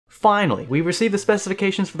Finally, we received the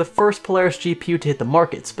specifications for the first Polaris GPU to hit the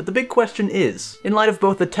markets, but the big question is, in light of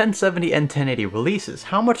both the 1070 and 1080 releases,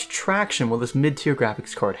 how much traction will this mid-tier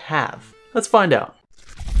graphics card have? Let's find out.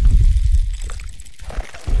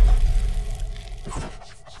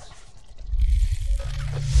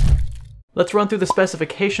 Let's run through the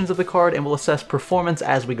specifications of the card and we'll assess performance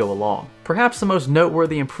as we go along. Perhaps the most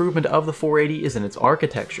noteworthy improvement of the 480 is in its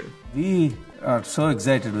architecture. We are so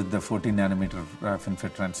excited with the 14nm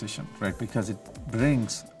FinFET transition, right? Because it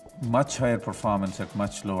brings much higher performance at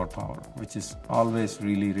much lower power, which is always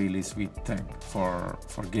really sweet thing for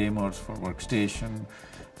gamers, for workstation,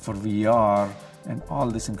 for VR, and all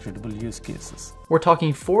these incredible use cases. We're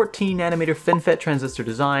talking 14nm FinFET transistor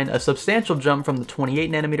design, a substantial jump from the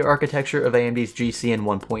 28nm architecture of AMD's GCN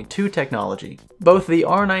 1.2 technology. Both the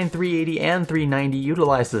R9 380 and 390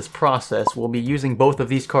 utilize this process. We'll be using both of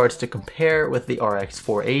these cards to compare with the RX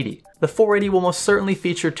 480. The 480 will most certainly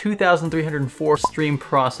feature 2304 stream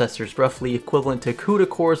processors, roughly equivalent to CUDA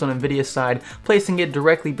cores on Nvidia's side, placing it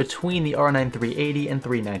directly between the R9 380 and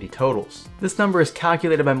 390 totals. This number is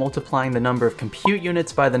calculated by multiplying the number of compute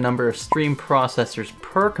units by the number of stream processors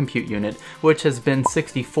per compute unit, which has been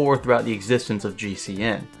 64 throughout the existence of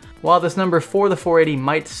GCN. While this number for the 480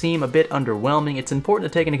 might seem a bit underwhelming, it's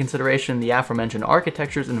important to take into consideration the aforementioned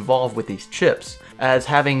architectures involved with these chips, as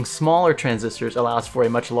having smaller transistors allows for a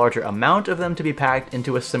much larger amount of them to be packed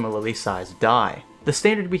into a similarly sized die. The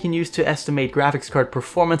standard we can use to estimate graphics card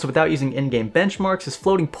performance without using in-game benchmarks is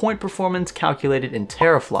floating point performance calculated in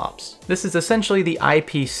teraflops. This is essentially the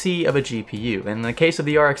IPC of a GPU, and in the case of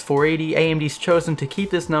the RX 480, AMD's chosen to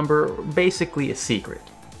keep this number basically a secret.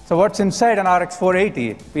 So what's inside an RX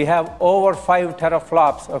 480? We have over 5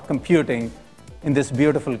 teraflops of computing in this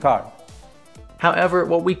beautiful card. However,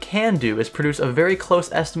 what we can do is produce a very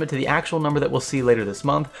close estimate to the actual number that we'll see later this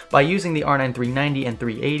month by using the R9 390 and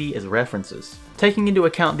 380 as references. Taking into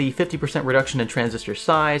account the 50% reduction in transistor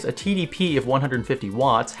size, a TDP of 150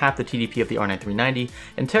 watts, half the TDP of the R9 390,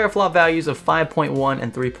 and teraflop values of 5.1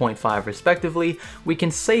 and 3.5 respectively, we can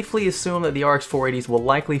safely assume that the RX 480s will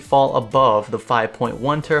likely fall above the 5.1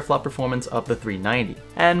 teraflop performance of the 390.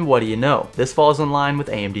 And what do you know, this falls in line with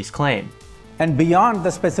AMD's claim. And beyond the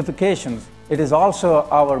specifications, it is also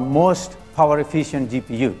our most power efficient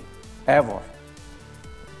GPU ever.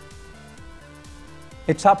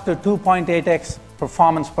 It's up to 2.8x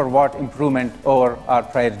performance per watt improvement over our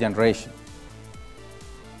prior generation.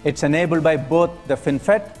 It's enabled by both the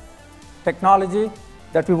FinFET technology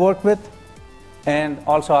that we work with and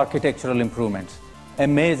also architectural improvements.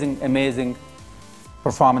 Amazing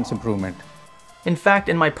performance improvement. In fact,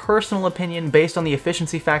 in my personal opinion, based on the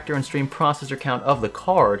efficiency factor and stream processor count of the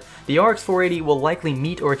card, the RX 480 will likely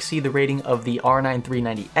meet or exceed the rating of the R9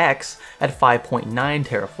 390X at 5.9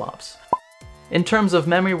 teraflops. In terms of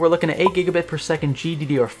memory, we're looking at 8GB per second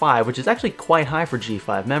GDDR5, which is actually quite high for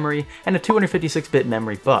G5 memory, and a 256-bit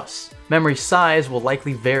memory bus. Memory size will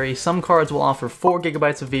likely vary. Some cards will offer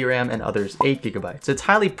 4GB of VRAM and others 8GB. It's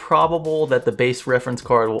highly probable that the base reference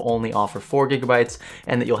card will only offer 4GB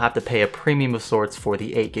and that you'll have to pay a premium of sorts for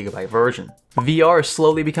the 8GB version. VR is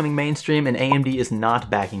slowly becoming mainstream and AMD is not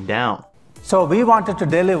backing down. So we wanted to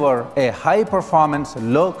deliver a high performance,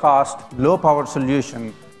 low cost, low power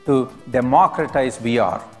solution to democratize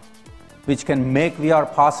VR, which can make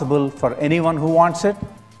VR possible for anyone who wants it.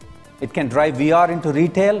 It can drive VR into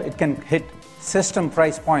retail. It can hit system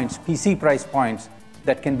price points, PC price points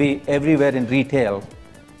that can be everywhere in retail.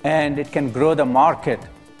 And it can grow the market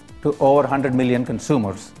to over 100 million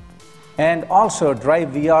consumers. And also drive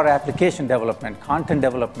VR application development, content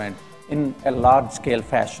development in a large scale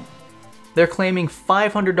fashion. They're claiming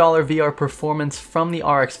 $500 VR performance from the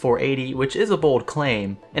RX 480, which is a bold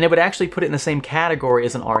claim, and it would actually put it in the same category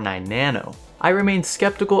as an R9 Nano. I remain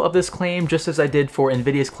skeptical of this claim just as I did for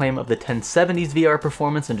Nvidia's claim of the 1070's VR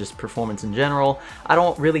performance and just performance in general. I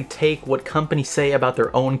don't really take what companies say about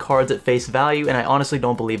their own cards at face value, and I honestly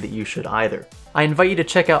don't believe that you should either. I invite you to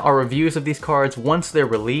check out our reviews of these cards once they're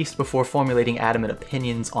released before formulating adamant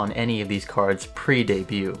opinions on any of these cards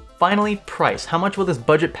pre-debut. Finally, price. How much will this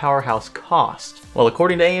budget powerhouse cost? Well,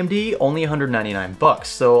 according to AMD, only $199,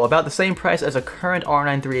 so about the same price as a current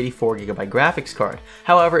R9 380 4GB graphics card.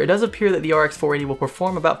 However, it does appear that the RX 480 will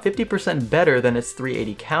perform about 50% better than its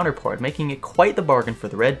 380 counterpart, making it quite the bargain for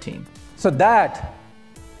the red team. So that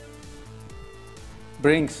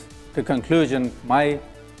brings to conclusion my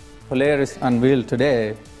Polaris unveiled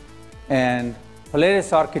today, and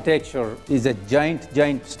Polaris architecture is a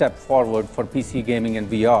giant step forward for PC gaming and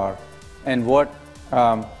VR. And what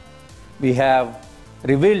we have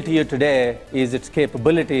revealed to you today is its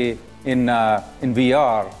capability in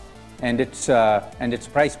VR and its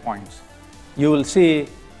price points. You will see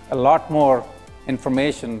a lot more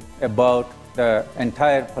information about the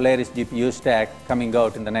entire Polaris GPU stack coming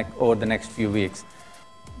out in over the next few weeks.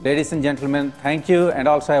 Ladies and gentlemen, thank you, and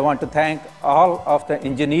also I want to thank all of the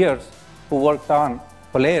engineers who worked on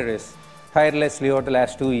Polaris tirelessly over the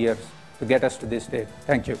last 2 years to get us to this day.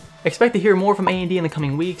 Thank you. Expect to hear more from AMD in the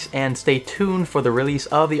coming weeks, and stay tuned for the release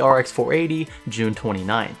of the RX 480 June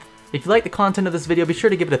 29th. If you like the content of this video, be sure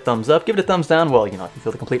to give it a thumbs up, give it a thumbs down. Well, you know, if you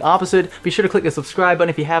feel the complete opposite, be sure to click the subscribe button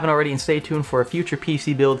if you haven't already, and stay tuned for a future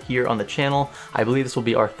PC build here on the channel. I believe this will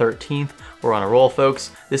be our 13th. We're on a roll,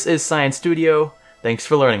 folks. This is Science Studio. Thanks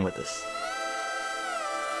for learning with us.